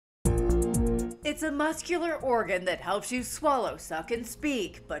It's a muscular organ that helps you swallow, suck, and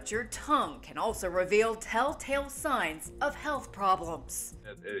speak, but your tongue can also reveal telltale signs of health problems.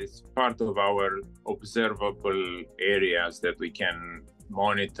 It's part of our observable areas that we can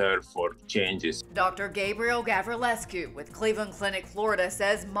monitor for changes. Dr. Gabriel Gavrilescu with Cleveland Clinic, Florida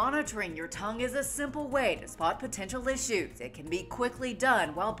says monitoring your tongue is a simple way to spot potential issues. It can be quickly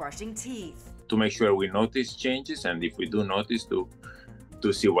done while brushing teeth. To make sure we notice changes, and if we do notice,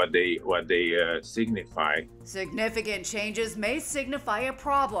 to see what they signify. Significant changes may signify a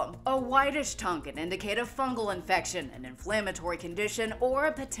problem. A whitish tongue can indicate a fungal infection, an inflammatory condition, or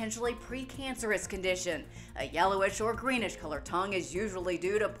a potentially precancerous condition. A yellowish or greenish colored tongue is usually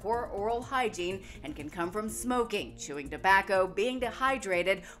due to poor oral hygiene and can come from smoking, chewing tobacco, being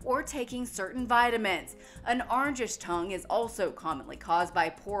dehydrated, or taking certain vitamins. An orangish tongue is also commonly caused by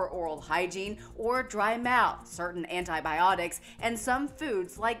poor oral hygiene or dry mouth, certain antibiotics, and some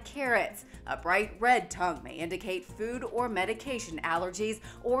foods like carrots. A bright red tongue may indicate food or medication allergies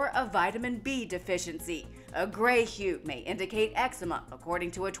or a vitamin B deficiency. A gray hue may indicate eczema,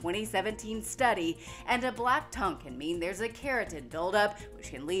 according to a 2017 study, and a black tongue can mean there's a keratin buildup,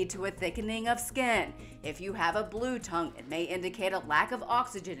 which can lead to a thickening of skin. If you have a blue tongue, it may indicate a lack of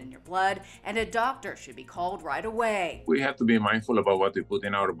oxygen in your blood, and a doctor should be called right away. We have to be mindful about what we put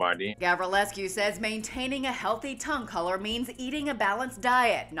in our body. Gavrilescu says maintaining a healthy tongue color means eating a balanced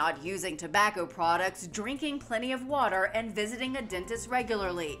diet, not using tobacco products, drinking plenty of water, and visiting a dentist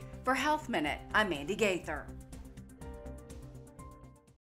regularly. For Health Minute, I'm Mandy Gaither.